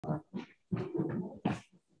Good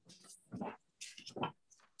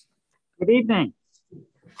evening.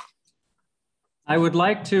 I would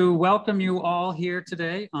like to welcome you all here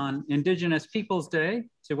today on Indigenous Peoples Day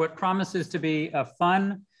to what promises to be a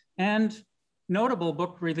fun and notable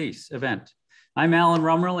book release event. I'm Alan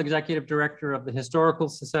Rumrell, Executive Director of the Historical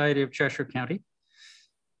Society of Cheshire County.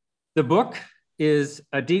 The book is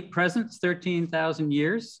A Deep Presence, 13,000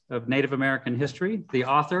 Years of Native American History. The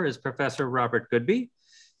author is Professor Robert Goodby.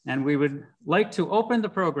 And we would like to open the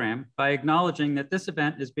program by acknowledging that this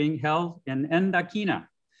event is being held in Endakina,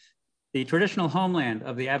 the traditional homeland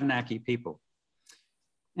of the Abenaki people.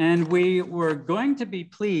 And we were going to be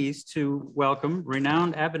pleased to welcome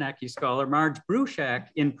renowned Abenaki scholar Marge Bruchak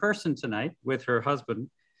in person tonight with her husband,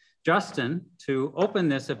 Justin, to open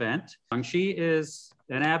this event. She is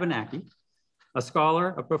an Abenaki, a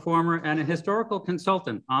scholar, a performer, and a historical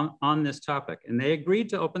consultant on this topic. And they agreed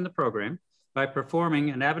to open the program by performing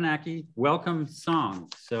an Abenaki welcome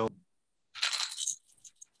song. So.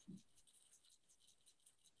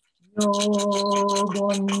 Yo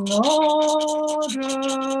gonode,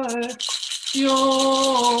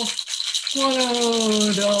 yo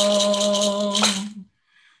gonodam,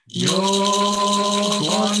 yo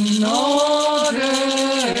gonode,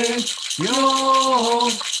 yo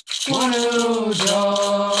gonodam.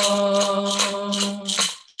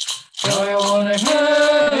 I wanna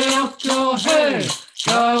hey up your hey,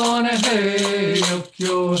 I wanna hey up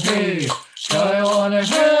your hey, I wanna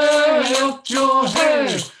hey up your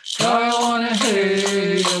hey. I wanna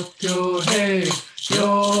hey up your hey,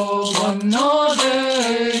 yo wanode,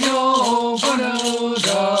 yo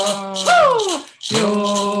wanoda, yo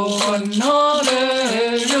wanode,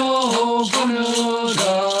 yo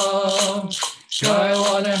wanoda. I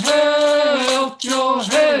wanna hey up your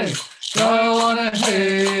hey, I wanna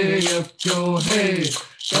hey up your hey,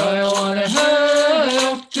 I wanna hey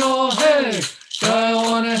up your hey, I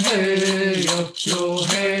wanna hey up your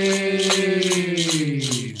hey.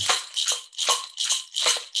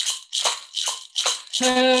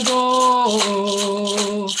 Hego,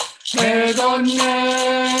 ne,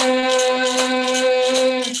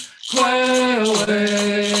 kwewe,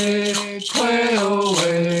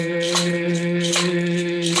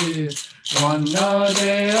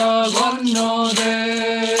 guanadea, guanade,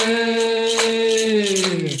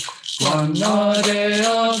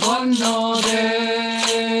 guanadea, guanade,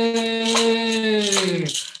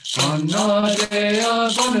 guanadea,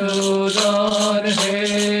 guanudan,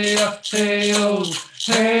 hey, heyo.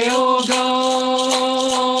 Hey, oh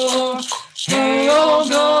God, hey, oh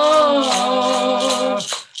God,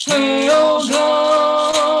 hey, oh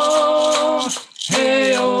God,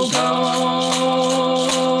 hey, oh God.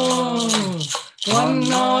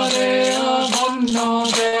 Guanadea,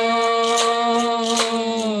 guanadea,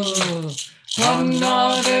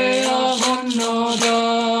 guanadea,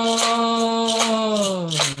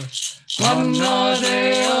 guanada,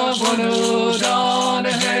 guanadea, guanudan,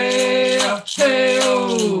 hey, hey,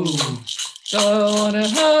 I wanna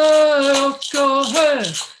hey up your hey,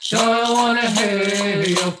 I wanna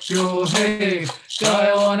hey up your hey,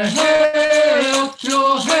 I wanna hey up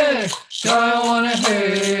your hey, I wanna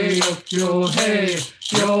hey up your hey,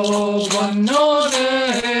 yo wanode,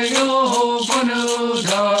 yo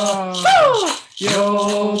wanoda, yo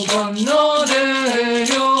wanode,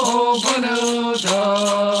 yo wanoda.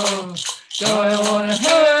 I wanna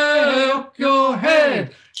hey up your hey,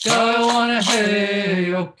 I wanna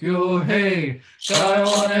hey up your hey, I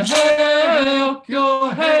wanna hey up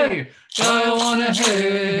your hey, I wanna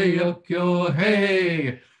hey up your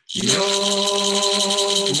hey, yo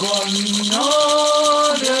wanode,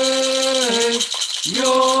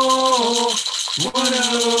 yo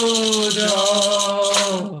wanoda,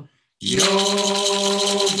 yo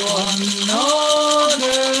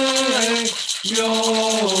wanode, yo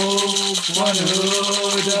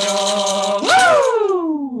wanoda.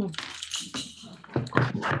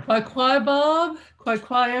 Kwai kwai, Bob. Kwai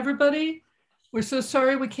kwai, everybody. We're so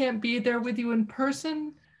sorry we can't be there with you in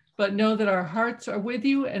person, but know that our hearts are with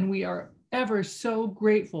you and we are ever so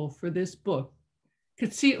grateful for this book.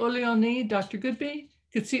 Kitsi Oleoni, Dr. Goodby.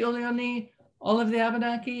 Kitsi Oleoni, all of the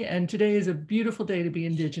Abenaki, and today is a beautiful day to be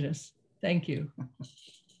Indigenous. Thank you.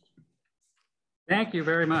 Thank you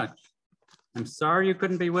very much. I'm sorry you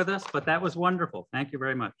couldn't be with us, but that was wonderful. Thank you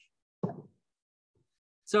very much.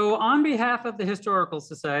 So on behalf of the Historical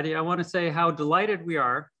Society, I want to say how delighted we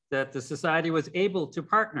are that the Society was able to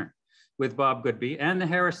partner with Bob Goodby and the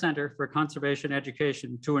Harris Center for Conservation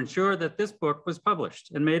Education to ensure that this book was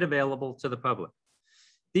published and made available to the public.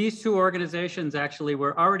 These two organizations actually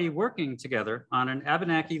were already working together on an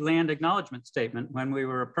Abenaki land acknowledgement statement when we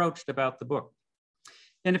were approached about the book.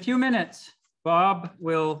 In a few minutes, Bob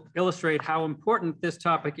will illustrate how important this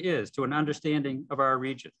topic is to an understanding of our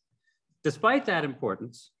region. Despite that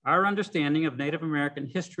importance, our understanding of Native American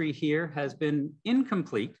history here has been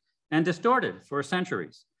incomplete and distorted for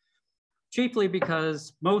centuries, chiefly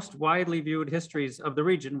because most widely viewed histories of the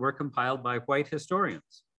region were compiled by white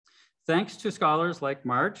historians. Thanks to scholars like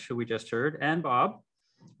Marge, who we just heard, and Bob,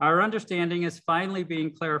 our understanding is finally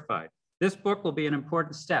being clarified. This book will be an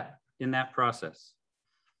important step in that process.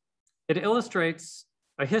 It illustrates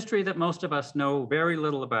a history that most of us know very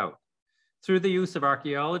little about. Through the use of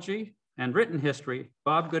archaeology and written history,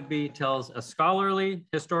 Bob Goodby tells a scholarly,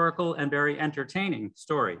 historical, and very entertaining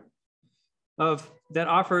story that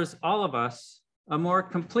offers all of us a more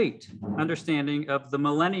complete understanding of the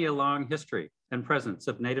millennia-long history and presence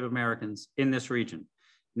of Native Americans in this region.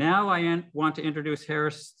 Now I want to introduce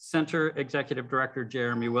Harris Center Executive Director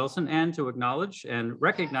Jeremy Wilson, and to acknowledge and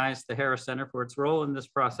recognize the Harris Center for its role in this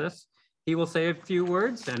process. He will say a few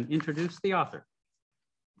words and introduce the author.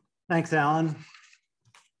 Thanks, Alan.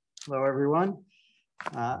 Hello, everyone.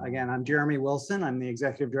 Again, I'm Jeremy Wilson. I'm the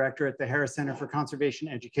Executive Director at the Harris Center for Conservation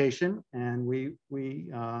Education, and we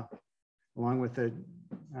along with the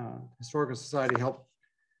Historical Society, help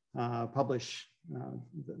publish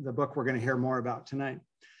the book we're going to hear more about tonight.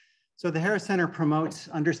 So the Harris Center promotes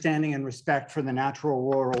understanding and respect for the natural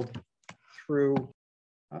world through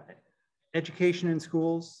education in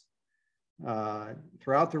schools,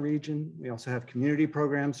 throughout the region. We also have community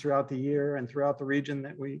programs throughout the year and throughout the region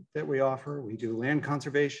that we offer. We do land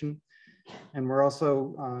conservation, and we're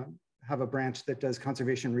also have a branch that does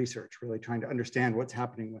conservation research, really trying to understand what's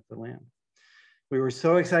happening with the land. We were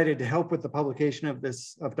so excited to help with the publication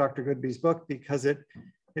of Dr. Goodby's book because it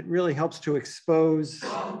really helps to expose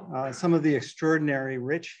some of the extraordinary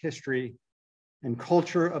rich history and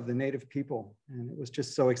culture of the Native people. And it was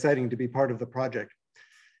just so exciting to be part of the project.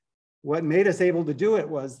 What made us able to do it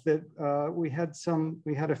was that we had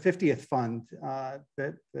a 50th fund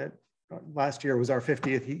that last year was our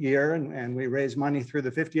 50th year, and we raised money through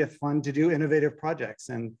the 50th fund to do innovative projects,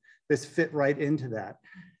 and this fit right into that.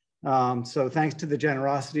 So thanks to the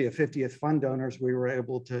generosity of 50th fund donors, we were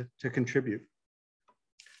able to contribute.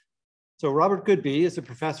 So Robert Goodby is a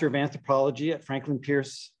professor of anthropology at Franklin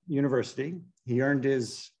Pierce University. He earned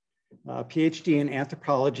his PhD in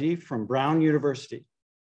anthropology from Brown University.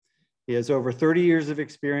 He has over 30 years of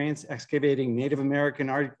experience excavating Native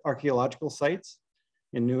American archaeological sites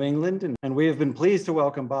in New England, and we have been pleased to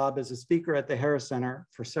welcome Bob as a speaker at the Harris Center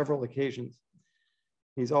for several occasions.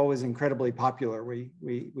 He's always incredibly popular. We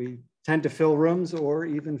tend to fill rooms or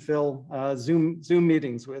even fill Zoom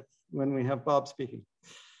meetings when we have Bob speaking.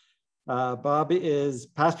 Bob is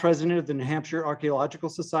past president of the New Hampshire Archaeological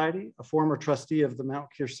Society, a former trustee of the Mount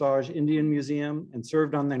Kearsarge Indian Museum, and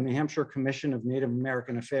served on the New Hampshire Commission of Native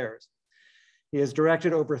American Affairs. He has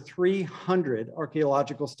directed over 300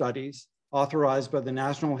 archaeological studies authorized by the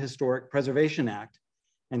National Historic Preservation Act,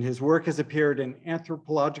 and his work has appeared in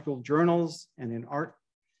anthropological journals and in art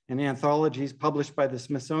and anthologies published by the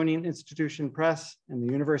Smithsonian Institution Press and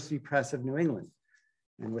the University Press of New England.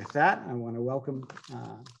 And with that, I want to welcome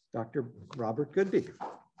Dr. Robert Goodby.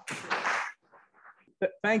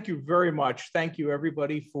 Thank you very much. Thank you,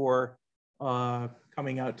 everybody, for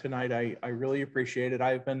coming out tonight. I really appreciate it.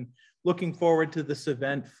 I've been looking forward to this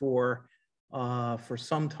event for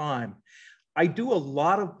some time. I do a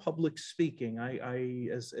lot of public speaking.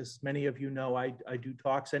 As many of you know, I do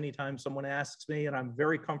talks anytime someone asks me, and I'm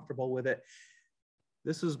very comfortable with it.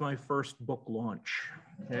 This is my first book launch,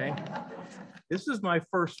 okay? This is my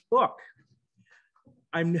first book.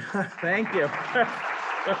 Thank you.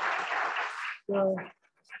 So,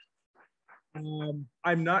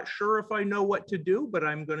 I'm not sure if I know what to do, but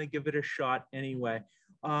I'm gonna give it a shot anyway.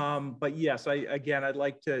 But yes, again, I'd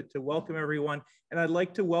like to welcome everyone, and I'd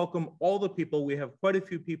like to welcome all the people. We have quite a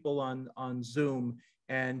few people on Zoom,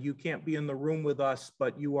 and you can't be in the room with us,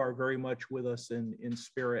 but you are very much with us in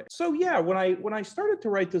spirit. So yeah, when I started to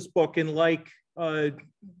write this book, and like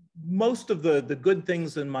most of the good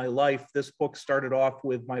things in my life, this book started off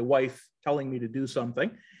with my wife telling me to do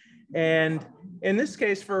something. And in this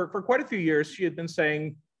case, for quite a few years, she had been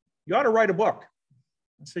saying, "You ought to write a book."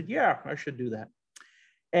 I said, "Yeah, I should do that."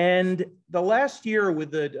 And the last year,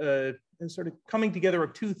 with the sort of coming together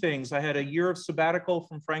of two things, I had a year of sabbatical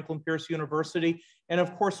from Franklin Pierce University, and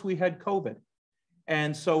of course we had COVID.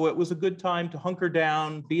 And so it was a good time to hunker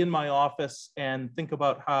down, be in my office, and think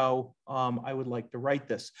about how I would like to write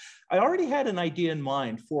this. I already had an idea in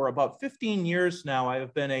mind. For about 15 years now, I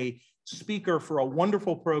have been a speaker for a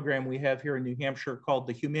wonderful program we have here in New Hampshire called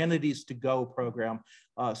the Humanities to Go program,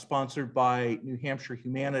 sponsored by New Hampshire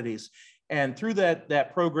Humanities. And through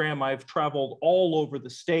that program, I've traveled all over the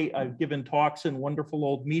state. I've given talks in wonderful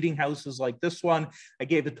old meeting houses like this one. I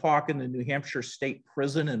gave a talk in the New Hampshire State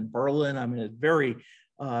Prison in Berlin. I mean, very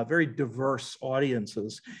diverse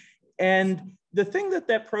audiences. And the thing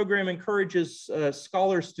that program encourages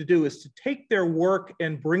scholars to do is to take their work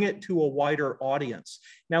and bring it to a wider audience.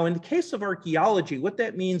 Now, in the case of archaeology, what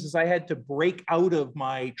that means is I had to break out of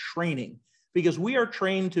my training, because we are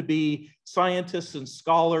trained to be scientists and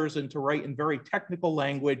scholars and to write in very technical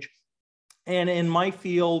language. And in my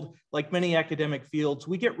field, like many academic fields,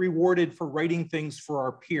 we get rewarded for writing things for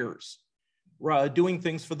our peers. Doing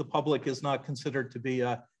things for the public is not considered to be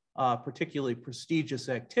a particularly prestigious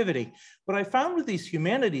activity. But I found with these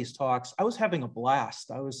humanities talks, I was having a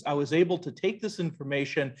blast. I was able to take this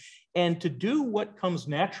information and to do what comes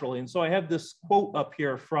naturally. And so I have this quote up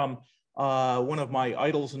here from one of my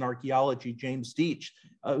idols in archaeology, James Deach,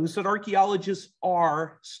 who said, "Archaeologists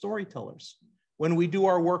are storytellers. When we do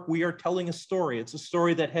our work, we are telling a story. It's a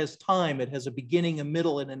story that has time. It has a beginning, a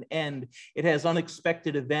middle, and an end. It has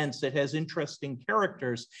unexpected events. It has interesting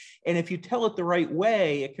characters. And if you tell it the right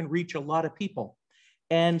way, it can reach a lot of people."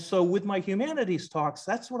 And so with my humanities talks,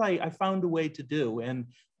 that's what I found a way to do. And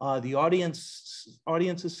the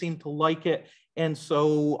audiences seem to like it. And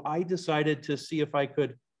so I decided to see if I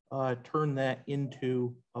could turn that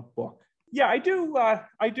into a book. Yeah, I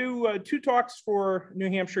do 2 talks for New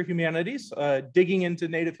Hampshire Humanities, digging into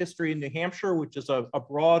Native history in New Hampshire, which is a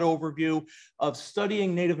broad overview of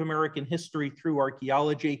studying Native American history through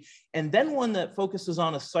archaeology, and then one that focuses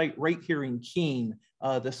on a site right here in Keene,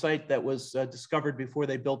 the site that was discovered before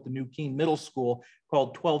they built the new Keene Middle School,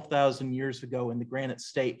 called 12,000 years ago in the Granite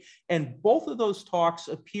State. And both of those talks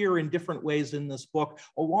appear in different ways in this book,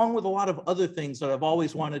 along with a lot of other things that I've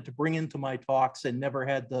always wanted to bring into my talks and never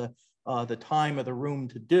had the time or the room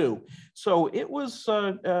to do. So it was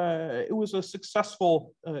a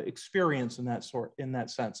successful experience in that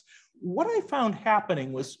sense. What I found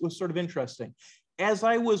happening was sort of interesting. As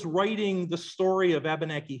I was writing the story of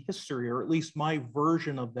Abenaki history, or at least my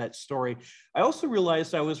version of that story, I also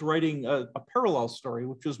realized I was writing a parallel story,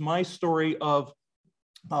 which was my story of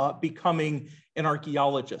becoming an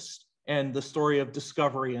archaeologist and the story of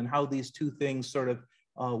discovery and how these two things sort of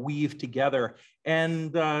weave together.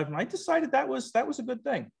 And I decided that was a good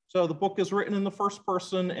thing. So the book is written in the first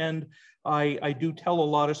person, and I do tell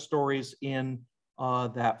a lot of stories in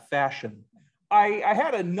that fashion. I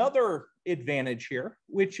had another advantage here,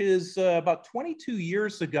 which is about 22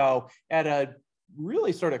 years ago, at a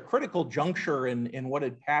really sort of critical juncture in what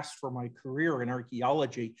had passed for my career in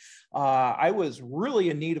archaeology. I was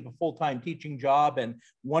really in need of a full-time teaching job and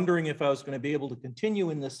wondering if I was going to be able to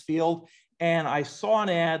continue in this field. And I saw an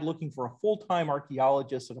ad looking for a full-time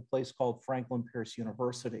archaeologist at a place called Franklin Pierce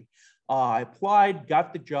University. I applied,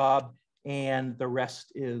 got the job, and the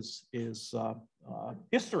rest is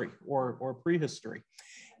history or prehistory.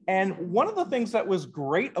 And one of the things that was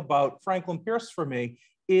great about Franklin Pierce for me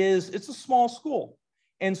is it's a small school.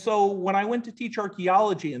 And so when I went to teach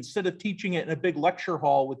archaeology, instead of teaching it in a big lecture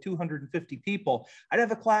hall with 250 people, I'd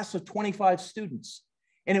have a class of 25 students.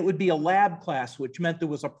 And it would be a lab class, which meant there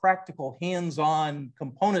was a practical hands-on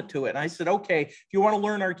component to it. And I said, okay, if you want to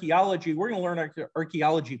learn archaeology, we're going to learn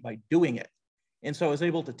archaeology by doing it. And so I was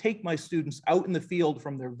able to take my students out in the field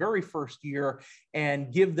from their very first year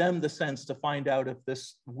and give them the sense to find out if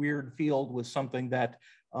this weird field was something that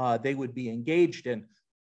they would be engaged in.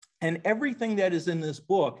 And everything that is in this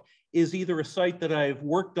book is either a site that I've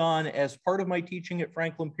worked on as part of my teaching at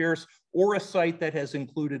Franklin Pierce, or a site that has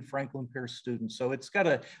included Franklin Pierce students. So it's got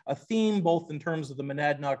a theme both in terms of the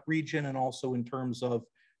Monadnock region and also in terms of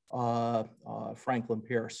Franklin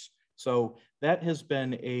Pierce. So that has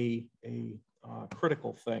been a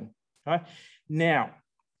critical thing. Okay? Now,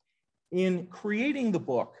 in creating the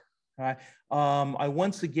book, I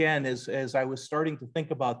once again, as I was starting to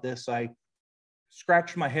think about this, I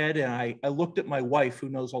scratched my head and I looked at my wife, who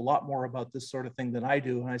knows a lot more about this sort of thing than I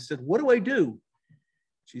do. And I said, what do I do?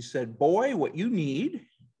 She said, boy, what you need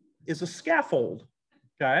is a scaffold.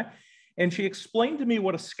 Okay. And she explained to me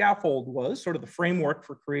what a scaffold was, sort of the framework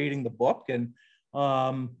for creating the book. And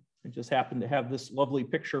I just happened to have this lovely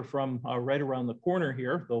picture from right around the corner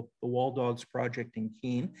here, the Wall Dogs Project in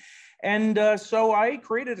Keene. And so I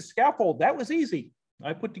created a scaffold. That was easy.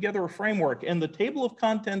 I put together a framework, and the table of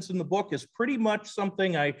contents in the book is pretty much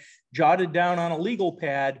something I jotted down on a legal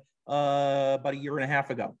pad about 1.5 years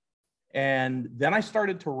ago. And then I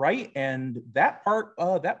started to write, and that part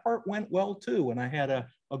went well too. And I had a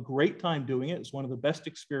great time doing it. It's one of the best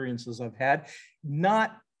experiences I've had.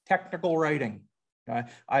 Not technical writing.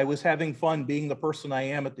 I was having fun being the person I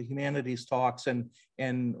am at the humanities talks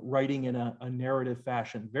and writing in a narrative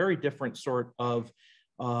fashion. Very different sort of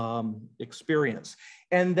experience.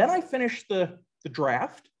 And then I finished the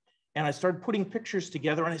draft and I started putting pictures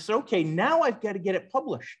together and I said, okay, now I've got to get it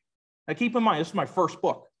published. Now keep in mind, this is my first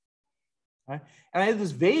book. Right? And I had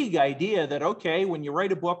this vague idea that, okay, when you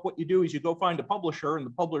write a book, what you do is you go find a publisher and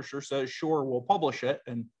the publisher says, sure, we'll publish it.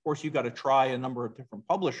 And of course, you got to try a number of different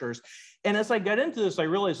publishers. And as I got into this, I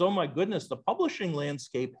realized, oh my goodness, the publishing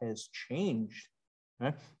landscape has changed.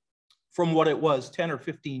 Right? From what it was 10 or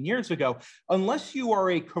 15 years ago. Unless you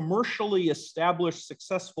are a commercially established,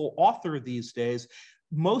 successful author these days,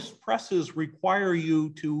 most presses require you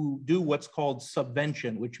to do what's called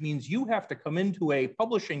subvention, which means you have to come into a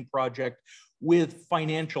publishing project with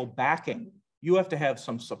financial backing. You have to have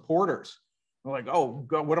some supporters. I'm like, oh,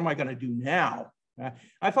 God, what am I going to do now?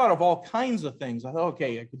 I thought of all kinds of things. I thought,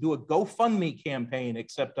 okay, I could do a GoFundMe campaign,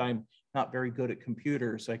 except I'm not very good at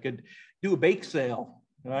computers. I could do a bake sale.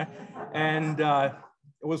 Right? And I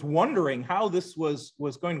was wondering how this was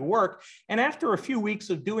going to work. And after a few weeks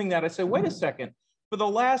of doing that, I said, wait a second. For the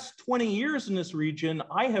last 20 years in this region,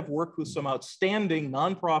 I have worked with some outstanding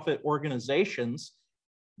nonprofit organizations.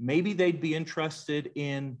 Maybe they'd be interested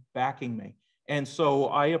in backing me. And so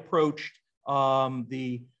I approached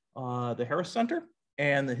the Harris Center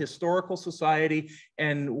and the Historical Society.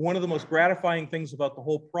 And one of the most gratifying things about the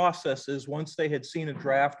whole process is once they had seen a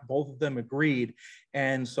draft, both of them agreed.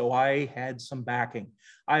 And so I had some backing.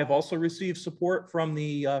 I have also received support from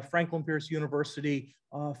the Franklin Pierce University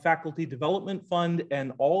Faculty Development Fund,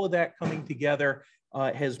 and all of that coming together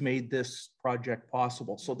has made this project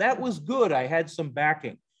possible. So that was good. I had some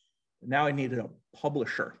backing. Now I needed a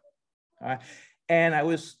publisher. And I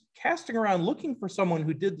was casting around looking for someone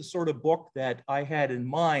who did the sort of book that I had in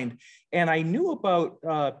mind. And I knew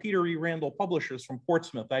about Peter E. Randall Publishers from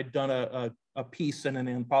Portsmouth. I'd done a piece in an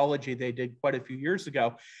anthology they did quite a few years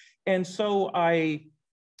ago. And so I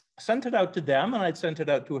sent it out to them, and I'd sent it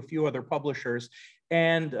out to a few other publishers.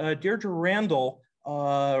 And Deirdre Randall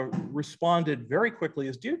responded very quickly.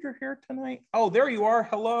 Is Deirdre here tonight? Oh, there you are.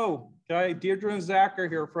 Hello. Deirdre and Zach are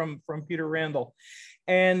here from Peter Randall.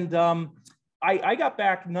 And I got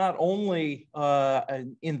back not only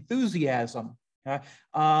an enthusiasm,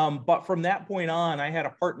 but from that point on, I had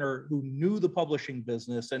a partner who knew the publishing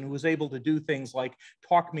business and who was able to do things like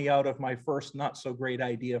talk me out of my first not so great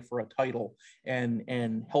idea for a title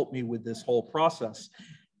and help me with this whole process.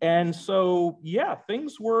 And so, yeah,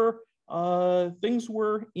 things were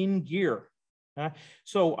in gear.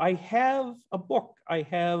 So I have a book, I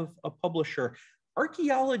have a publisher.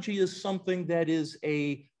 Archaeology is something that is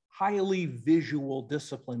a highly visual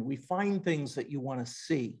discipline. We find things that you want to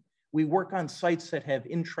see. We work on sites that have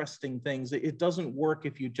interesting things. It doesn't work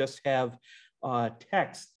if you just have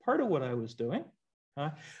text. Part of what I was doing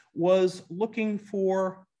was looking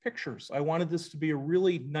for pictures. I wanted this to be a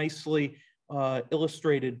really nicely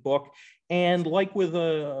illustrated book. And like with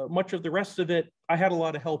much of the rest of it, I had a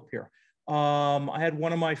lot of help here. I had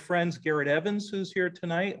one of my friends, Garrett Evans, who's here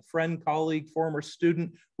tonight, a friend, colleague, former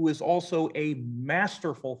student, who is also a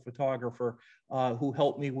masterful photographer who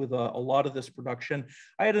helped me with a lot of this production.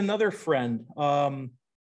 I had another friend,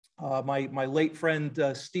 my late friend,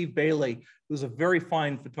 Steve Bailey, who's a very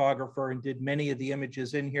fine photographer and did many of the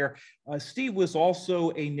images in here. Steve was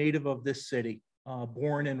also a native of this city.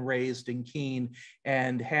 Born and raised in Keene,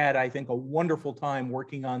 and had, I think, a wonderful time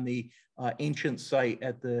working on the ancient site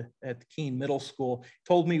at the Keene Middle School.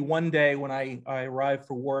 Told me one day when I arrived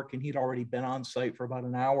for work, and he'd already been on site for about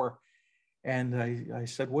an hour. And I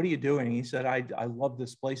said, "What are you doing?" He said, I love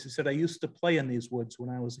this place. He said, "I used to play in these woods when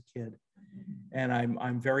I was a kid." And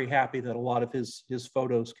I'm very happy that a lot of his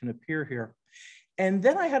photos can appear here. And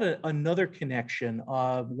then I had another connection.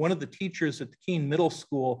 One of the teachers at the Keene Middle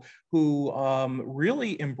School who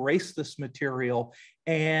really embraced this material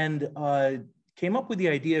and came up with the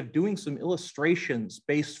idea of doing some illustrations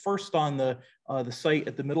based first on the site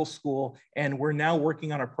at the middle school. And we're now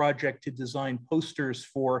working on a project to design posters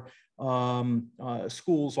for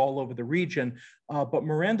schools all over the region. But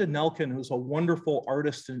Miranda Nelkin, who's a wonderful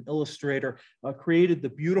artist and illustrator, created the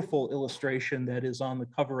beautiful illustration that is on the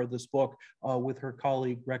cover of this book with her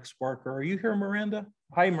colleague, Rex Barker. Are you here, Miranda?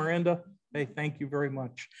 Hi, Miranda. Hey, thank you very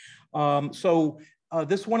much.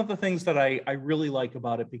 This is one of the things that I really like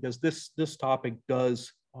about it, because this topic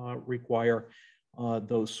does require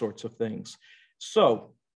those sorts of things.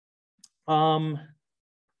 So the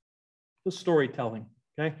storytelling,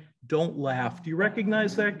 okay? Don't laugh. Do you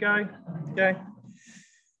recognize that guy? Okay.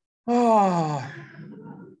 Oh,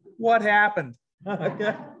 what happened?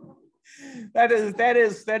 Okay.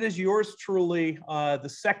 That is yours truly. The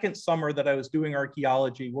second summer that I was doing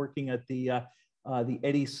archaeology, working at the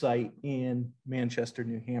Eddy site in Manchester,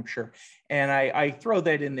 New Hampshire, and I throw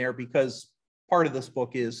that in there because part of this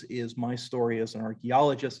book is my story as an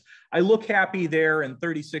archaeologist. I look happy there, and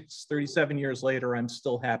 36, 37 years later, I'm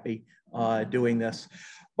still happy doing this.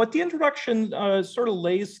 But the introduction sort of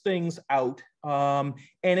lays things out, and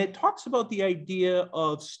it talks about the idea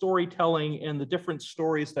of storytelling and the different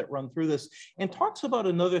stories that run through this, and talks about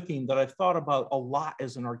another theme that I've thought about a lot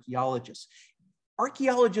as an archaeologist.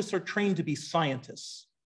 Archaeologists are trained to be scientists.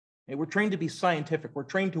 And we're trained to be scientific. We're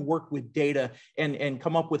trained to work with data and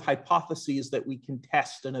come up with hypotheses that we can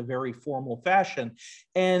test in a very formal fashion.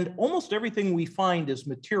 And almost everything we find is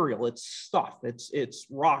material. It's stuff, it's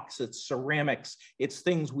rocks, it's ceramics, it's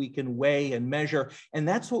things we can weigh and measure. And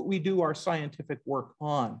that's what we do our scientific work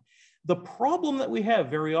on. The problem that we have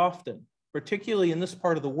very often, particularly in this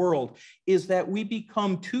part of the world, is that we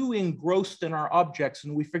become too engrossed in our objects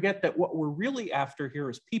and we forget that what we're really after here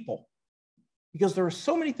is people. Because there are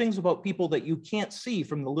so many things about people that you can't see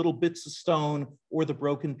from the little bits of stone or the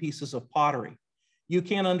broken pieces of pottery. You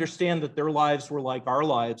can't understand that their lives were like our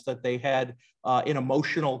lives, that they had an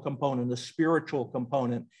emotional component, a spiritual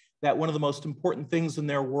component, that one of the most important things in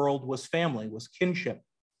their world was family, was kinship.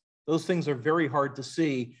 Those things are very hard to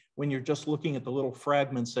see when you're just looking at the little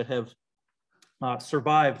fragments that have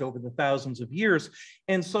survived over the thousands of years.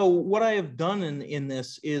 And so what I have done in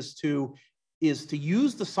this is to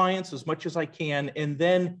use the science as much as I can, and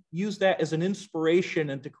then use that as an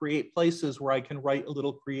inspiration and to create places where I can write a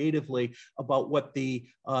little creatively about what the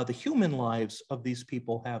human lives of these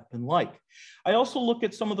people have been like. I also look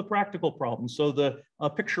at some of the practical problems. So the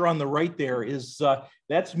picture on the right there is,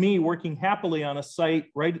 that's me working happily on a site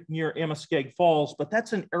right near Amoskeag Falls, but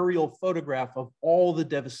that's an aerial photograph of all the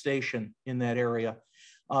devastation in that area.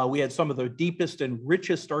 We had some of the deepest and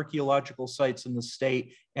richest archaeological sites in the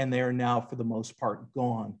state, and they are now, for the most part,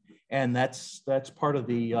 gone. And that's part of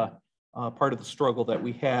the struggle that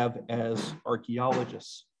we have as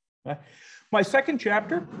archaeologists. Okay? My second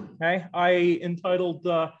chapter, okay, I entitled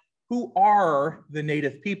 "Who Are the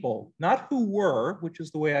Native People?" Not who were, which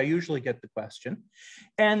is the way I usually get the question.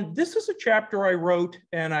 And this is a chapter I wrote,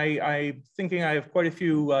 and I'm thinking I have quite a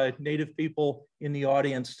few Native people in the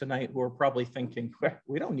audience tonight who are probably thinking,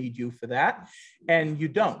 we don't need you for that. And you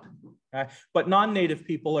don't. But non-Native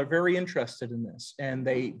people are very interested in this, and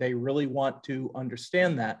they really want to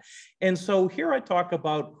understand that. And so here I talk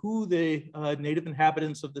about who the native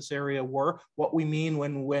inhabitants of this area were, what we mean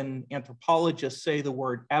when anthropologists say the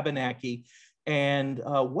word Abenaki, and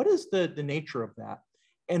what is the nature of that.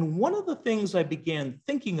 And one of the things I began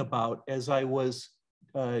thinking about as I was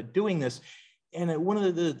doing this, and one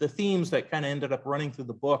of the themes that kind of ended up running through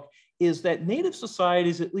the book, is that Native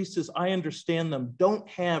societies, at least as I understand them, don't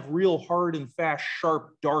have real hard and fast,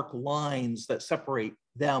 sharp, dark lines that separate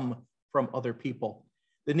them from other people.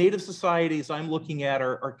 The Native societies I'm looking at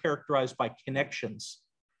are characterized by connections,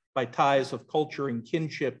 by ties of culture and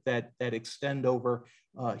kinship that extend over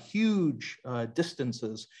huge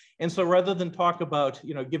distances. And so rather than talk about,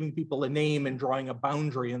 giving people a name and drawing a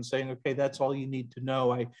boundary and saying, okay, that's all you need to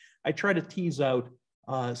know, I try to tease out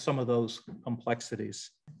some of those complexities.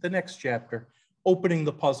 The next chapter, opening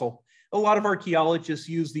the puzzle. A lot of archaeologists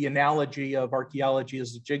use the analogy of archaeology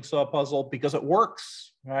as a jigsaw puzzle because it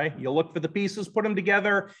works, right? You look for the pieces, put them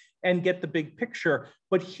together, and get the big picture.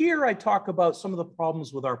 But here I talk about some of the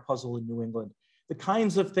problems with our puzzle in New England, the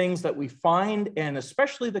kinds of things that we find, and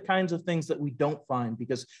especially the kinds of things that we don't find,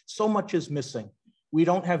 because so much is missing. We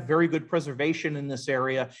don't have very good preservation in this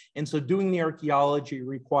area. And so doing the archaeology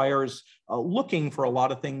requires looking for a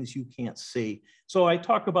lot of things you can't see. So I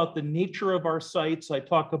talk about the nature of our sites. I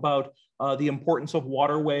talk about the importance of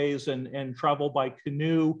waterways and travel by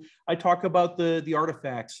canoe. I talk about the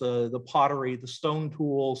artifacts, the pottery, the stone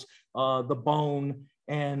tools, the bone,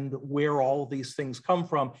 and where all these things come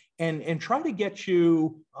from, and try to get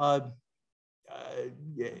you a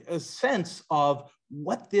sense of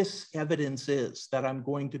what this evidence is that I'm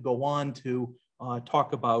going to go on to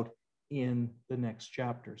talk about in the next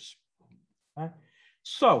chapters. Okay?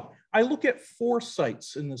 So I look at 4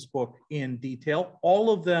 sites in this book in detail. All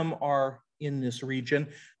of them are in this region.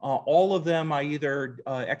 All of them I either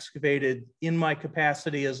excavated in my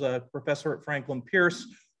capacity as a professor at Franklin Pierce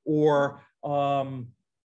or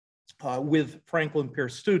with Franklin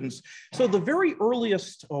Pierce students. So the very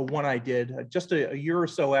earliest one I did, just a year or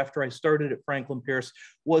so after I started at Franklin Pierce,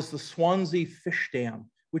 was the Swansea Fish Dam.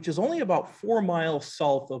 which is only about 4 miles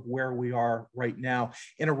south of where we are right now,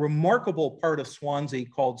 in a remarkable part of Swansea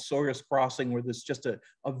called Sawyer's Crossing, where there's just a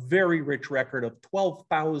very rich record of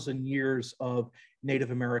 12,000 years of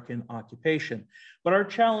Native American occupation. But our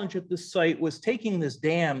challenge at this site was taking this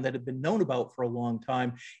dam that had been known about for a long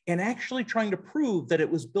time and actually trying to prove that it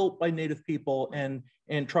was built by Native people and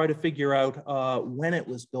try to figure out when it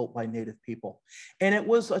was built by Native people. And it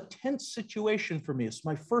was a tense situation for me. It's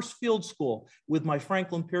my first field school with my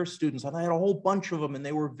Franklin Pierce students, and I had a whole bunch of them, and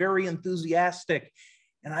they were very enthusiastic.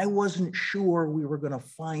 And I wasn't sure we were going to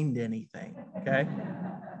find anything, okay?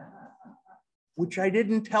 Which I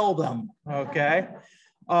didn't tell them, okay?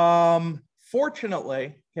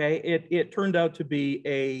 Fortunately, okay, it turned out to be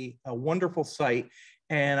a wonderful site,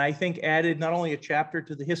 and I think added not only a chapter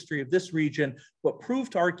to the history of this region, but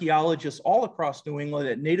proved to archaeologists all across New England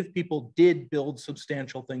that Native people did build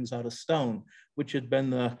substantial things out of stone, which had been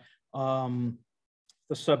the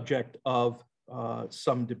subject of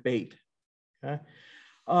some debate, okay?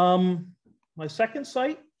 My second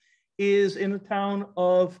site is in the town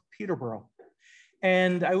of Peterborough.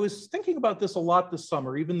 And I was thinking about this a lot this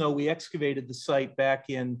summer, even though we excavated the site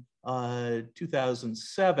back in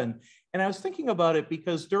 2007. And I was thinking about it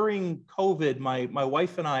because during COVID, my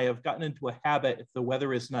wife and I have gotten into a habit, if the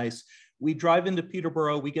weather is nice, we drive into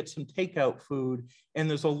Peterborough, we get some takeout food, and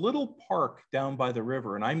there's a little park down by the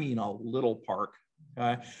river. And I mean a little park,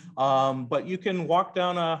 okay? But you can walk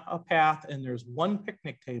down a path and there's one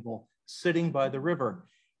picnic table sitting by the river.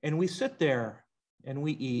 And we sit there and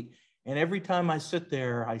we eat. And every time I sit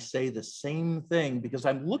there, I say the same thing because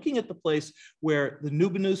I'm looking at the place where the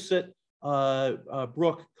Nubanuset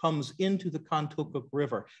brook comes into the Contoocook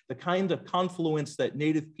River, the kind of confluence that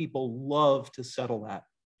Native people love to settle at.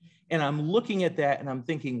 And I'm looking at that and I'm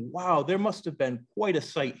thinking, wow, there must have been quite a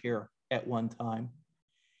site here at one time.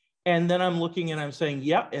 And then I'm looking and I'm saying,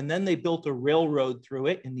 yep. And then they built a railroad through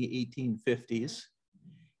it in the 1850s.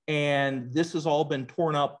 And this has all been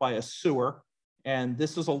torn up by a sewer. And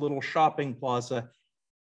this is a little shopping plaza,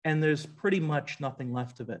 and there's pretty much nothing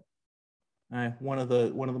left of it. One of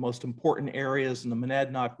the most important areas in the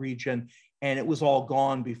Monadnock region, and it was all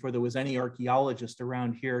gone before there was any archaeologist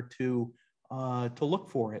around here to look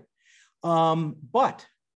for it. But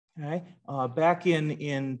back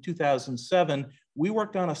in 2007, we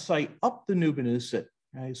worked on a site up the Nubanuset,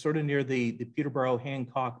 sort of near the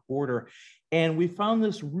Peterborough-Hancock border. And we found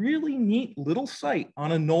this really neat little site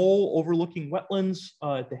on a knoll overlooking wetlands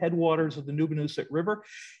at the headwaters of the Nubanuset River.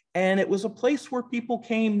 And it was a place where people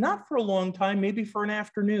came not for a long time, maybe for an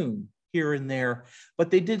afternoon here and there,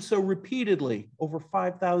 but they did so repeatedly over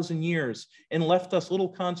 5,000 years and left us little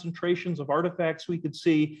concentrations of artifacts we could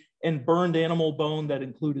see and burned animal bone that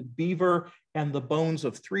included beaver and the bones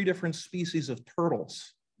of 3 different species of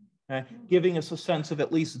turtles. Giving us a sense of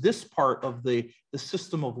at least this part of the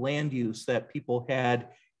system of land use that people had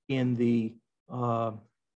in the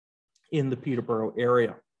Peterborough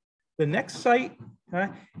area. The next site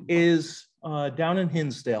is down in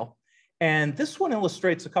Hinsdale. And this one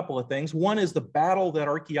illustrates a couple of things. One is the battle that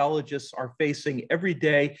archaeologists are facing every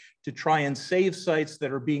day to try and save sites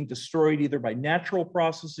that are being destroyed either by natural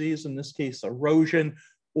processes, in this case erosion,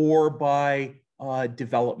 or by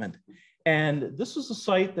development. And this is a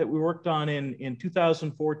site that we worked on in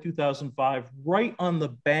 2004, 2005, right on the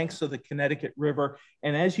banks of the Connecticut River.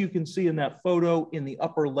 And as you can see in that photo in the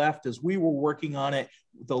upper left, as we were working on it,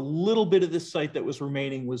 the little bit of this site that was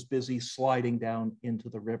remaining was busy sliding down into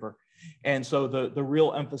the river. And so the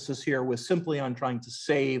real emphasis here was simply on trying to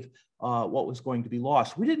save what was going to be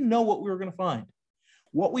lost. We didn't know what we were going to find.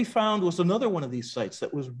 What we found was another one of these sites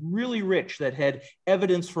that was really rich, that had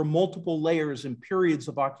evidence for multiple layers and periods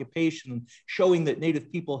of occupation, showing that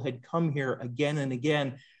Native people had come here again and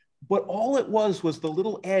again. But all it was the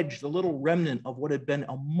little edge, the little remnant of what had been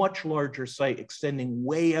a much larger site extending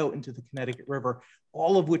way out into the Connecticut River,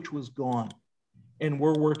 all of which was gone. And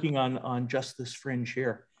we're working on just this fringe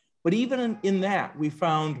here. But even in that, we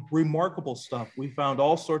found remarkable stuff. We found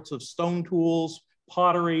all sorts of stone tools,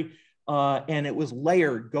 pottery, and it was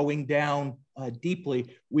layered going down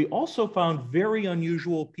deeply. We also found very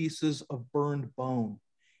unusual pieces of burned bone.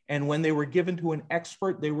 And when they were given to an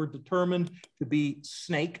expert, they were determined to be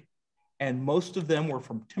snake, and most of them were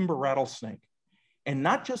from timber rattlesnake. And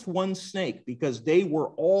not just one snake, because they were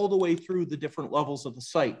all the way through the different levels of the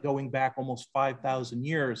site, going back almost 5,000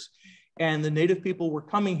 years. And the Native people were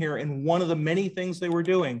coming here, and one of the many things they were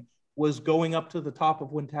doing was going up to the top of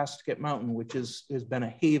Wintasket Mountain, which has been a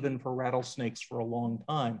haven for rattlesnakes for a long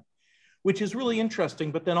time, which is really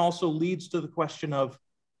interesting, but then also leads to the question of,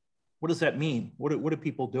 what does that mean? What are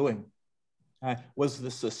people doing? Was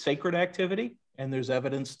this a sacred activity? and there's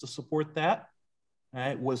evidence to support that.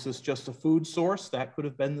 Was this just a food source? That could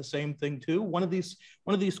have been the same thing too. One of these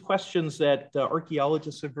questions that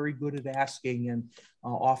archaeologists are very good at asking, and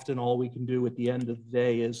often all we can do at the end of the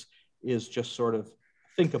day is just sort of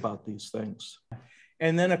think about these things.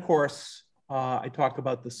 And then, of course, I talk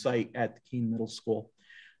about the site at the Keene Middle School.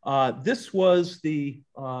 This was the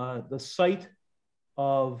site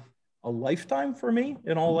of a lifetime for me,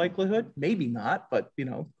 in all likelihood. Maybe not, but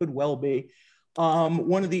could well be.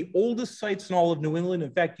 One of the oldest sites in all of New England.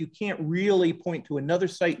 In fact, you can't really point to another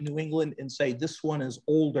site in New England and say this one is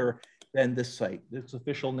older than this site. Its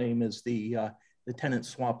official name is the Tennant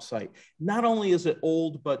Swamp site. Not only is it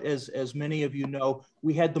old, but as many of you know,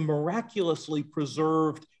 we had the miraculously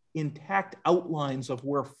preserved intact outlines of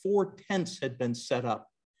where 4 tents had been set up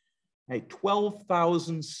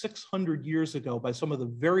 12,600 years ago by some of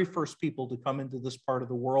the very first people to come into this part of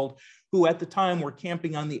the world, who at the time were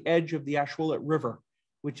camping on the edge of the Ashuelot River,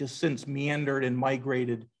 which has since meandered and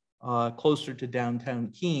migrated closer to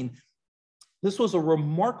downtown Keene. This was a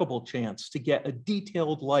remarkable chance to get a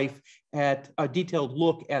detailed look at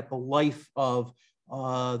the life of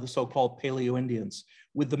the so-called Paleoindians.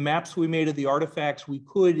 With the maps we made of the artifacts, we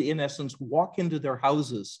could, in essence, walk into their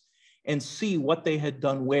houses and see what they had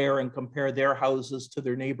done where and compare their houses to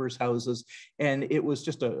their neighbors' houses. And it was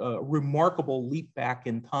just a remarkable leap back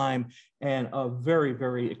in time and a very,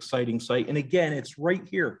 very exciting site. And again, it's right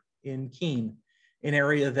here in Keene, an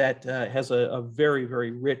area that has a very,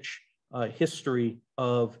 very rich history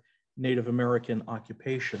of Native American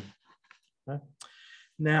occupation. Okay.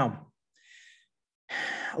 Now,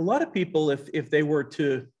 a lot of people, if they were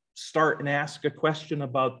to start and ask a question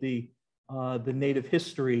about the Native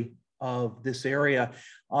history of this area,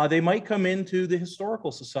 they might come into the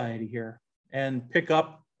Historical Society here and pick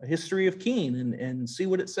up a history of Keene and see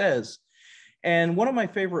what it says. And one of my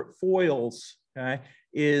favorite foils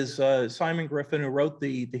is Simon Griffin, who wrote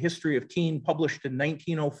the History of Keene, published in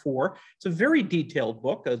 1904. It's a very detailed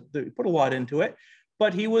book. They put a lot into it,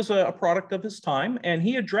 but he was a product of his time, and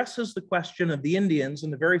he addresses the question of the Indians in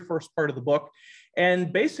the very first part of the book,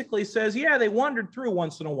 and basically says, yeah, they wandered through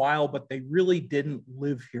once in a while, but they really didn't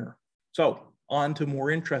live here. So on to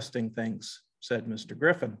more interesting things, said Mr.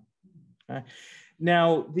 Griffin.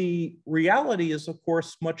 Now, the reality is, of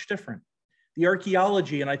course, much different. The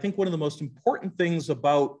archaeology, and I think one of the most important things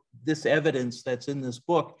about this evidence that's in this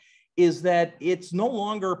book is that it's no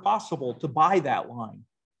longer possible to buy that line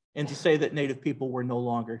and to say that Native people were no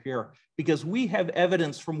longer here, because we have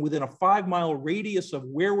evidence from within a 5-mile radius of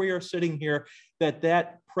where we are sitting here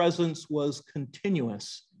that presence was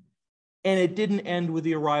continuous. And it didn't end with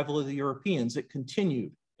the arrival of the Europeans, it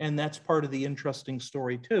continued. And that's part of the interesting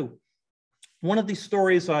story too. One of these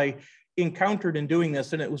stories I encountered in doing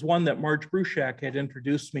this, and it was one that Marge Bruchak had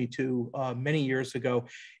introduced me to many years ago,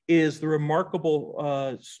 is the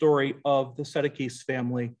remarkable story of the Sedekis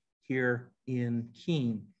family here in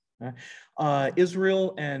Keene.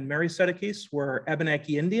 Israel and Mary Sedekis were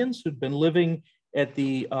Abenaki Indians who'd been living at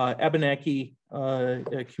the Abenaki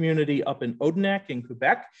community up in Odenak in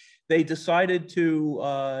Quebec. They decided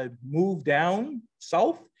to move down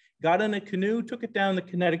south, got in a canoe, took it down the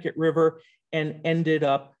Connecticut River, and ended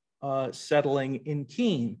up settling in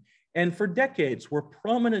Keene. And for decades were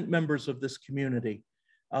prominent members of this community.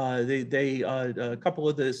 A couple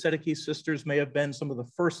of the Sedekis sisters may have been some of the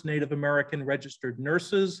first Native American registered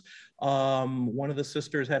nurses. One of the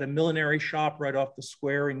sisters had a millinery shop right off the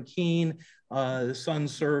square in Keene. The son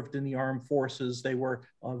served in the armed forces. They were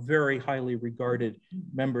very highly regarded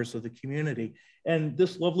members of the community. And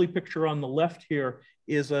this lovely picture on the left here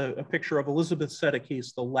is a picture of Elizabeth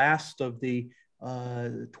Sedekis, the last of the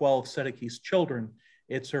 12 Sedekis children.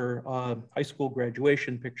 It's her high school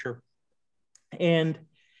graduation picture. And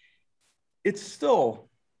it's still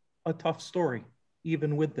a tough story,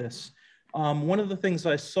 even with this. One of the things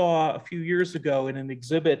I saw a few years ago in an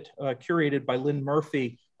exhibit curated by Lynn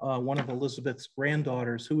Murphy, one of Elizabeth's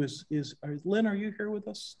granddaughters, who Lynn, are you here with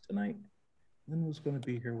us tonight? Lynn was going to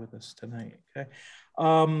be here with us tonight, okay?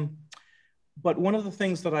 But one of the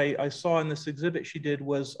things that I saw in this exhibit she did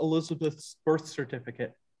was Elizabeth's birth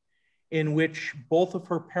certificate, in which both of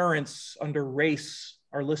her parents under race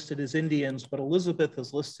are listed as Indians, but Elizabeth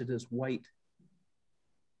is listed as white.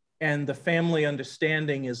 And the family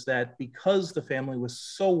understanding is that because the family was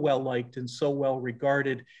so well liked and so well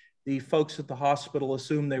regarded, the folks at the hospital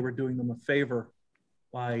assumed they were doing them a favor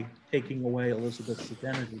by taking away Elizabeth's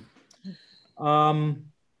identity.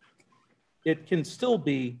 It can still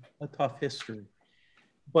be a tough history,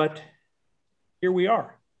 but here we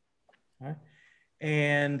are. Right?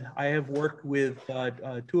 And I have worked with 2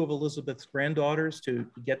 of Elizabeth's granddaughters to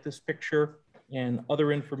get this picture and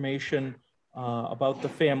other information about the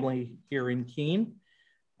family here in Keene.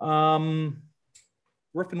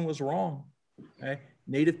 Griffin was wrong. Okay?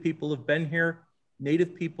 Native people have been here.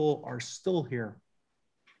 Native people are still here.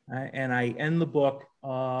 And I end the book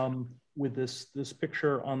with this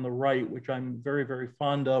picture on the right, which I'm very, very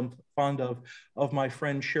fond of my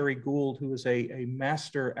friend Sherry Gould, who is a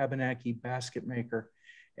master Abenaki basket maker.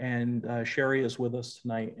 And Sherry is with us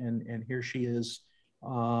tonight, and here she is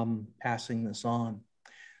passing this on.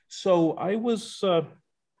 So I was going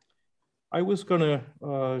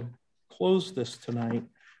to close this tonight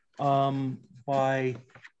by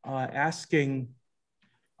asking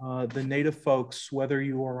the Native folks, whether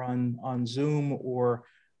you are on Zoom or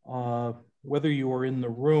whether you are in the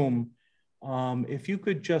room, if you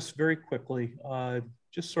could just very quickly,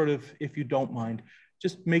 just sort of, if you don't mind,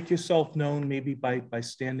 just make yourself known, maybe by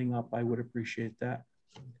standing up. I would appreciate that.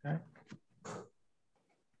 Okay.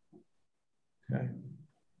 Okay.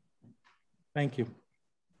 Thank you.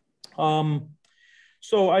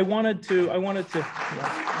 So I wanted to.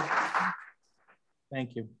 Yeah.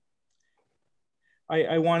 Thank you.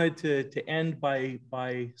 I wanted to end by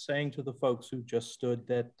saying to the folks who just stood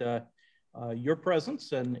that your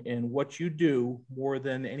presence and what you do, more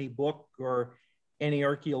than any book or any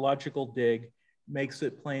archaeological dig, makes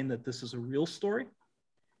it plain that this is a real story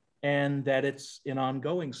and that it's an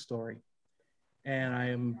ongoing story. And I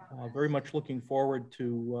am very much looking forward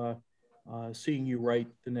to seeing you write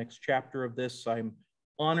the next chapter of this. I'm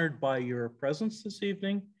honored by your presence this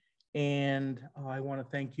evening. And I want to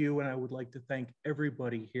thank you, and I would like to thank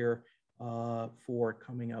everybody here for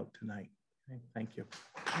coming out tonight. Okay, thank you.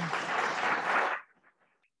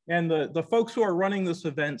 And the folks who are running this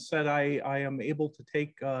event said I am able to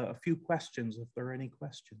take a few questions. If there are any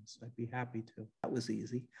questions, I'd be happy to. That was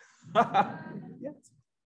easy. Yes.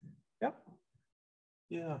 Yep.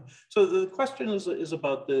 Yeah. So the question is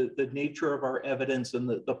about the nature of our evidence and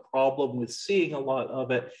the problem with seeing a lot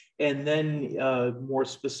of it. And then more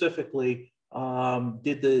specifically,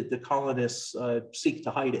 did the colonists seek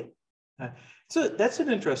to hide it? So that's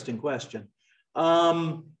an interesting question.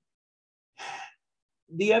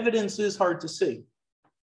 The evidence is hard to see.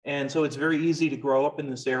 And so it's very easy to grow up in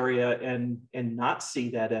this area and not see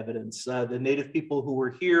that evidence. The native people who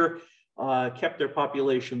were here kept their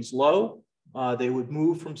populations low. They would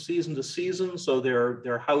move from season to season, so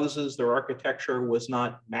their houses, their architecture was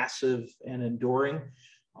not massive and enduring.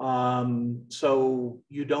 So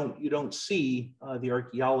you don't see the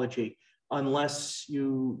archaeology unless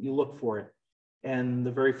you look for it. And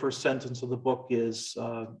the very first sentence of the book is,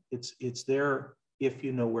 it's there if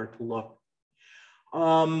you know where to look.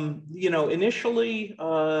 You know, initially,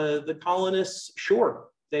 the colonists, sure,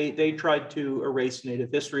 they tried to erase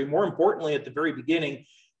Native history. More importantly, at the very beginning,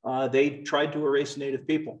 they tried to erase Native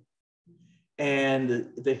people. And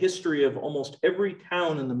the history of almost every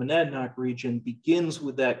town in the Monadnock region begins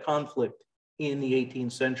with that conflict in the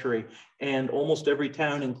 18th century. And almost every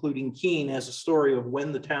town, including Keene, has a story of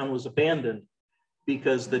when the town was abandoned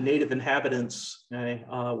because the native inhabitants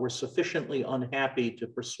were sufficiently unhappy to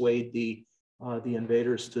persuade the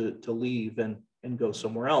invaders to leave and go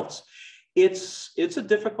somewhere else. It's a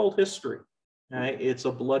difficult history. It's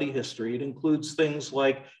a bloody history. It includes things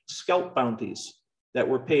like scalp bounties that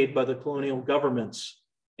were paid by the colonial governments.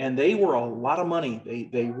 And they were a lot of money.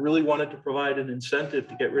 They really wanted to provide an incentive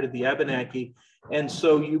to get rid of the Abenaki. And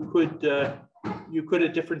so you could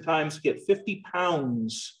at different times get 50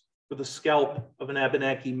 pounds for the scalp of an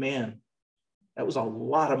Abenaki man. That was a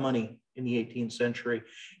lot of money in the 18th century.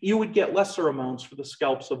 You would get lesser amounts for the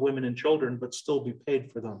scalps of women and children, but still be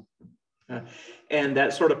paid for them. And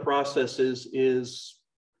that sort of process it's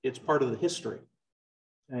part of the history.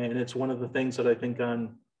 And it's one of the things that I think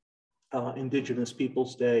on Indigenous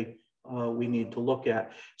Peoples Day, we need to look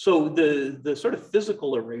at. So the sort of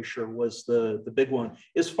physical erasure was the big one.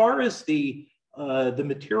 As far as the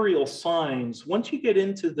material signs, once you get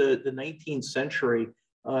into the 19th century,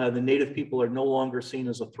 the native people are no longer seen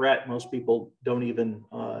as a threat. Most people don't even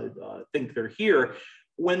think they're here.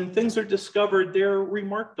 When things are discovered, they're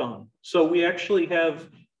remarked on. So we actually have,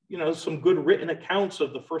 you know, some good written accounts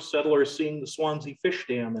of the first settlers seeing the Swansea fish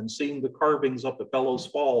dam and seeing the carvings up at Bellows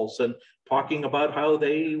Falls and talking about how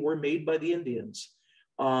they were made by the Indians.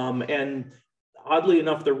 And oddly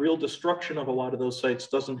enough, the real destruction of a lot of those sites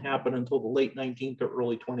doesn't happen until the late 19th or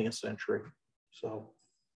early 20th century. So,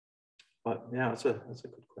 but yeah, that's a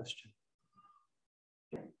good question.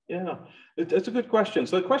 Yeah, it's a good question.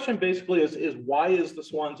 So the question basically is why is the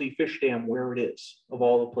Swansea fish dam where it is of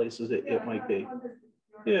all the places it might be?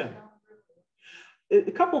 Yeah.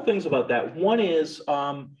 A couple of things about that. One is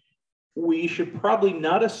we should probably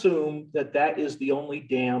not assume that that is the only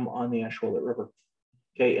dam on the Ashwillet River.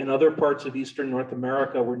 Okay, in other parts of Eastern North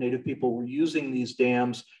America where Native people were using these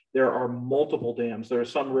dams, there are multiple dams. There are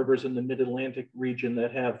some rivers in the Mid-Atlantic region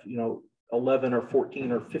that have, 11 or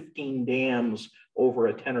 14 or 15 dams over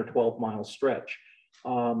a 10 or 12 mile stretch.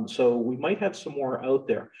 So we might have some more out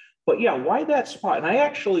there. But yeah, why that spot? And I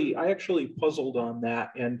actually puzzled on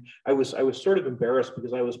that, and I was sort of embarrassed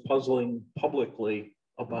because I was puzzling publicly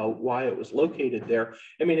about why it was located there.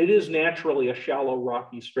 I mean, it is naturally a shallow,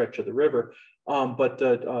 rocky stretch of the river. But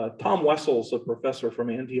Tom Wessels, a professor from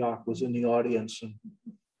Antioch, was in the audience and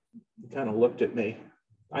he kind of looked at me.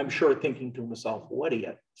 I'm sure thinking to himself, what are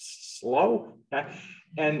you, slow?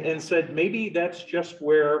 And said, maybe that's just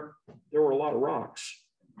where there were a lot of rocks.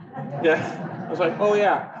 Yeah, I was like, oh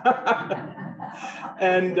yeah.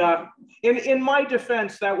 And in my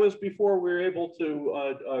defense, that was before we were able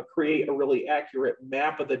to create a really accurate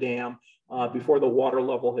map of the dam before the water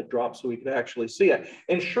level had dropped so we could actually see it.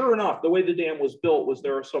 And sure enough, the way the dam was built was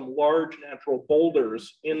there are some large natural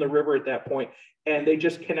boulders in the river at that point, and they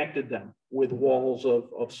just connected them with walls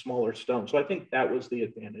of smaller stone. So I think that was the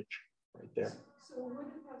advantage right there. So would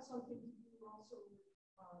it have something to do also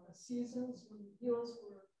with the seasons when the eels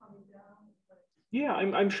were coming down? Yeah,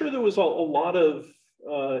 I'm sure there was a lot of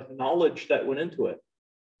knowledge that went into it.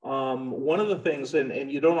 One of the things,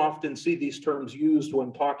 and you don't often see these terms used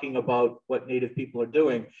when talking about what Native people are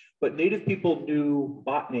doing, but Native people knew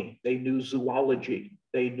botany, they knew zoology,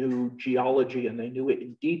 they knew geology, and they knew it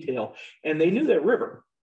in detail, and they knew that river.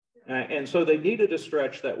 And so they needed a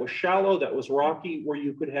stretch that was shallow, that was rocky, where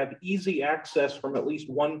you could have easy access from at least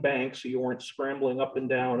one bank so you weren't scrambling up and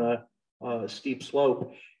down a steep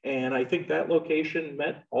slope. And I think that location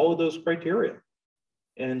met all of those criteria.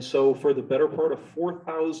 And so for the better part of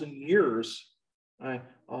 4,000 years,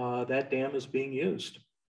 that dam is being used.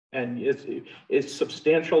 And it's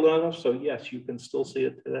substantial enough, so yes, you can still see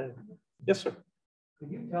it today. Yes, sir.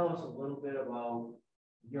 Could you tell us a little bit about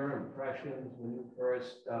your impressions when you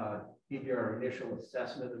first did your initial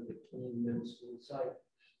assessment of the Keene Middle School site?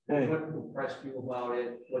 Hey. What impressed you about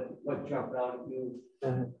it? What jumped out at you?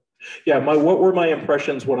 Yeah, what were my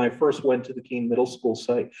impressions when I first went to the Keene Middle School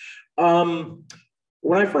site?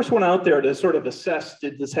 When I first went out there to sort of assess,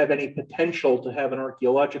 did this have any potential to have an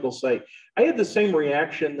archaeological site? I had the same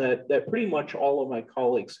reaction that pretty much all of my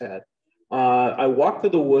colleagues had. I walked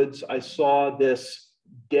through the woods, I saw this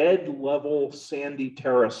dead level sandy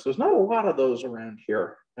terrace. There's not a lot of those around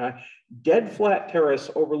here. Dead flat terrace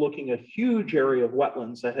overlooking a huge area of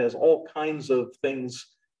wetlands that has all kinds of things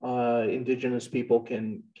indigenous people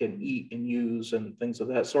can eat and use and things of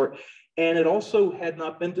that sort. And it also had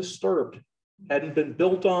not been disturbed, hadn't been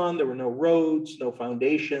built on, there were no roads, no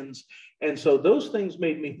foundations. And so those things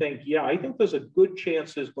made me think, yeah, I think there's a good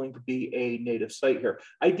chance there's going to be a native site here.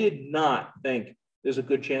 I did not think there's a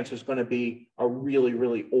good chance there's going to be a really,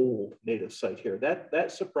 really old native site here.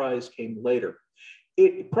 That surprise came later.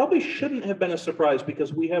 It probably shouldn't have been a surprise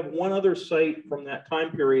because we have one other site from that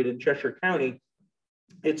time period in Cheshire County.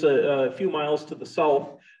 It's a few miles to the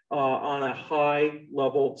south on a high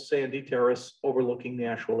level sandy terrace overlooking the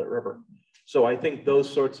Ashwillet River. So I think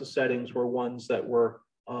those sorts of settings were ones that were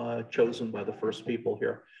chosen by the first people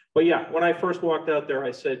here. But yeah, when I first walked out there,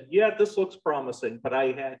 I said, yeah, this looks promising, but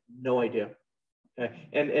I had no idea. Okay.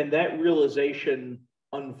 And that realization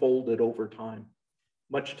unfolded over time,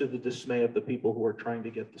 much to the dismay of the people who are trying to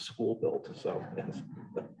get the school built. So yes.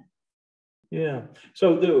 Yeah.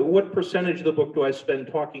 So what percentage of the book do I spend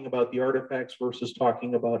talking about the artifacts versus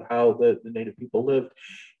talking about how the Native people lived?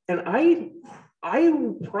 And I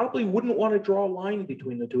probably wouldn't want to draw a line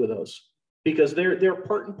between the two of those because they're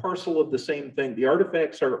part and parcel of the same thing. The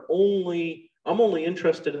artifacts are I'm only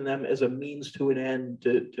interested in them as a means to an end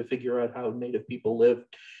to figure out how Native people lived.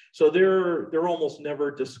 So they're almost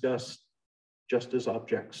never discussed just as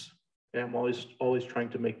objects. And I'm always trying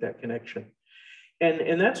to make that connection.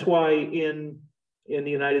 And that's why in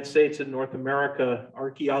the United States and North America,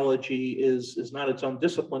 archaeology is not its own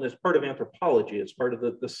discipline. It's part of anthropology. It's part of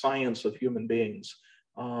the science of human beings.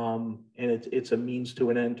 And it's a means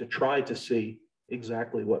to an end to try to see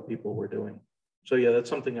exactly what people were doing. So yeah, that's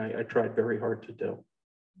something I tried very hard to do.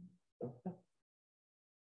 Okay.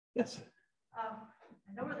 Yes?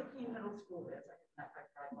 I know where the Keene Middle School is. I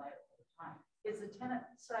drive by it all the time. Is the tenant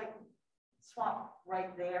site swamp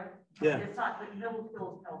right there? Yeah. It's not the middle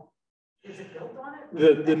school. No. Is it built on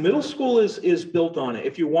it? The middle school is built on it.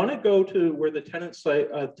 If you want to go to where the tenant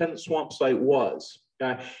swamp site was,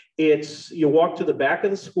 you walk to the back of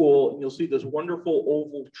the school and you'll see this wonderful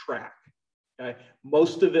oval track. Okay?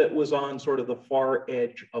 Most of it was on sort of the far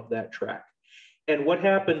edge of that track. And what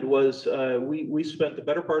happened was we spent the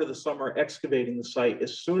better part of the summer excavating the site.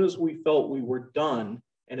 As soon as we felt we were done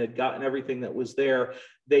and had gotten everything that was there,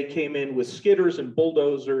 they came in with skidders and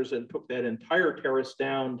bulldozers and took that entire terrace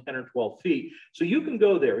down 10 or 12 feet. So you can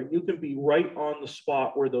go there and you can be right on the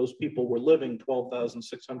spot where those people were living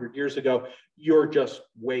 12,600 years ago. You're just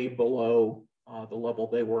way below the level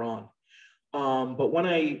they were on. But when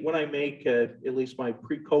I make at least my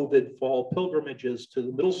pre-COVID fall pilgrimages to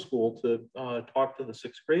the middle school to talk to the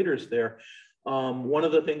sixth graders there, one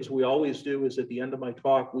of the things we always do is at the end of my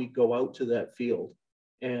talk, we go out to that field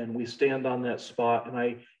and we stand on that spot, and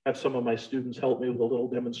I have some of my students help me with a little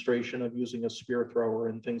demonstration of using a spear thrower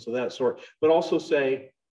and things of that sort, but also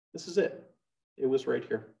say, this is it. It was right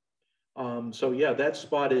here. So yeah, that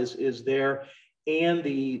spot is there. And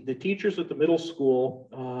the teachers at the middle school,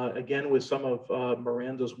 again, with some of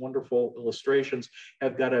Miranda's wonderful illustrations,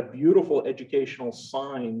 have got a beautiful educational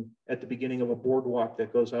sign at the beginning of a boardwalk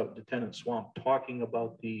that goes out into Tennant Swamp talking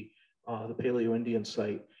about the Paleoindian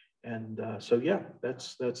site. And so, yeah,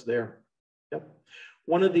 that's there. Yep.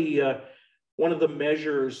 One of the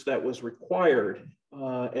measures that was required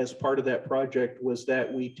as part of that project was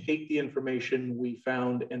that we take the information we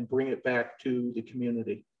found and bring it back to the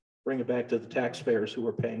community. Bring it back to the taxpayers who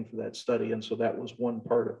were paying for that study. And so that was one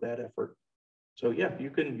part of that effort. So yeah,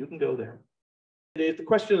 you can go there. The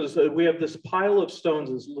question is, we have this pile of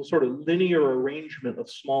stones, this sort of linear arrangement of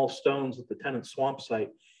small stones at the Tennant Swamp site.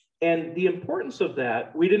 And the importance of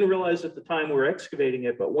that, we didn't realize at the time we were excavating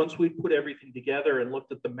it, but once we put everything together and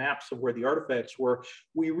looked at the maps of where the artifacts were,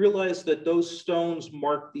 we realized that those stones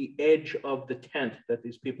marked the edge of the tent that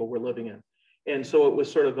these people were living in. And so it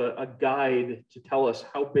was sort of a guide to tell us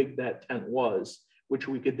how big that tent was, which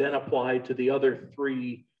we could then apply to the other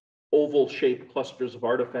 3 oval-shaped clusters of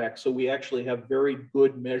artifacts. So we actually have very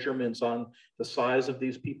good measurements on the size of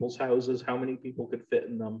these people's houses, how many people could fit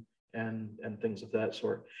in them, and things of that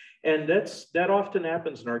sort. And that often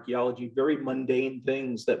happens in archaeology, very mundane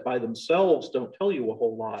things that by themselves don't tell you a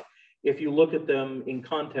whole lot. If you look at them in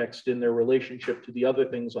context in their relationship to the other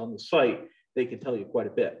things on the site, they can tell you quite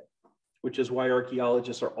a bit, which is why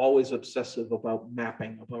archaeologists are always obsessive about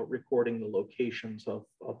mapping, about recording the locations of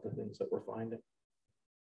the things that we're finding.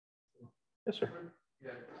 Yes, sir.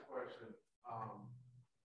 Yeah, good question.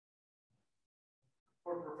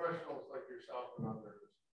 For professionals like yourself and others,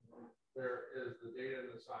 there is the data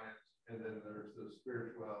and the science, and then there's the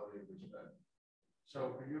spirituality of respect.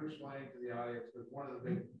 So could you explain to the audience, because one of the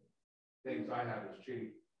big things I have as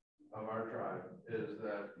chief of our tribe is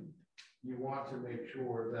that you want to make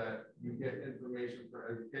sure that you get information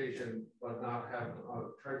for education, but not have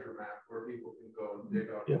a treasure map where people can go and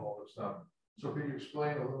dig out all the stuff. So can you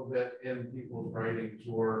explain a little bit in people's writings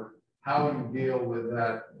or how you deal with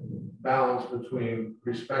that balance between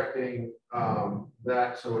respecting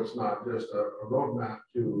that, so it's not just a roadmap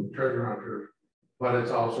to treasure hunters, but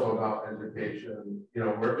it's also about education. You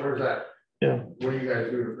know, where's that? Yeah. What do you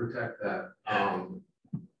guys do to protect that?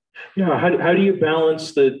 Yeah, how do you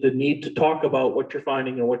balance the need to talk about what you're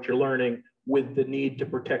finding and what you're learning with the need to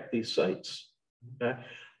protect these sites? Okay.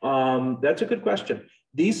 That's a good question.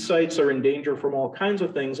 These sites are in danger from all kinds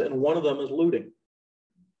of things, and one of them is looting.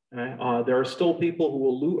 Okay. There are still people who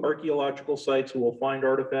will loot archaeological sites, who will find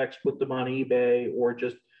artifacts, put them on eBay, or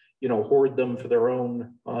just, you know, hoard them for their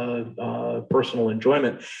own personal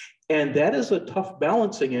enjoyment. And that is a tough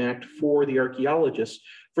balancing act for the archaeologists.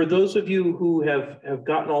 For those of you who have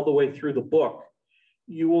gotten all the way through the book,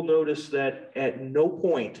 you will notice that at no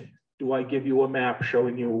point do I give you a map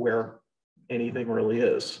showing you where anything really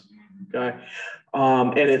is, okay?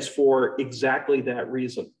 And it's for exactly that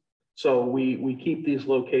reason. So we keep these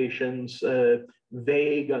locations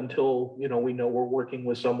vague until, you know, we know we're working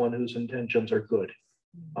with someone whose intentions are good.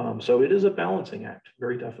 So it is a balancing act,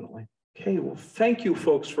 very definitely. Okay, well, thank you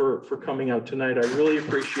folks for coming out tonight. I really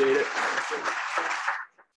appreciate it.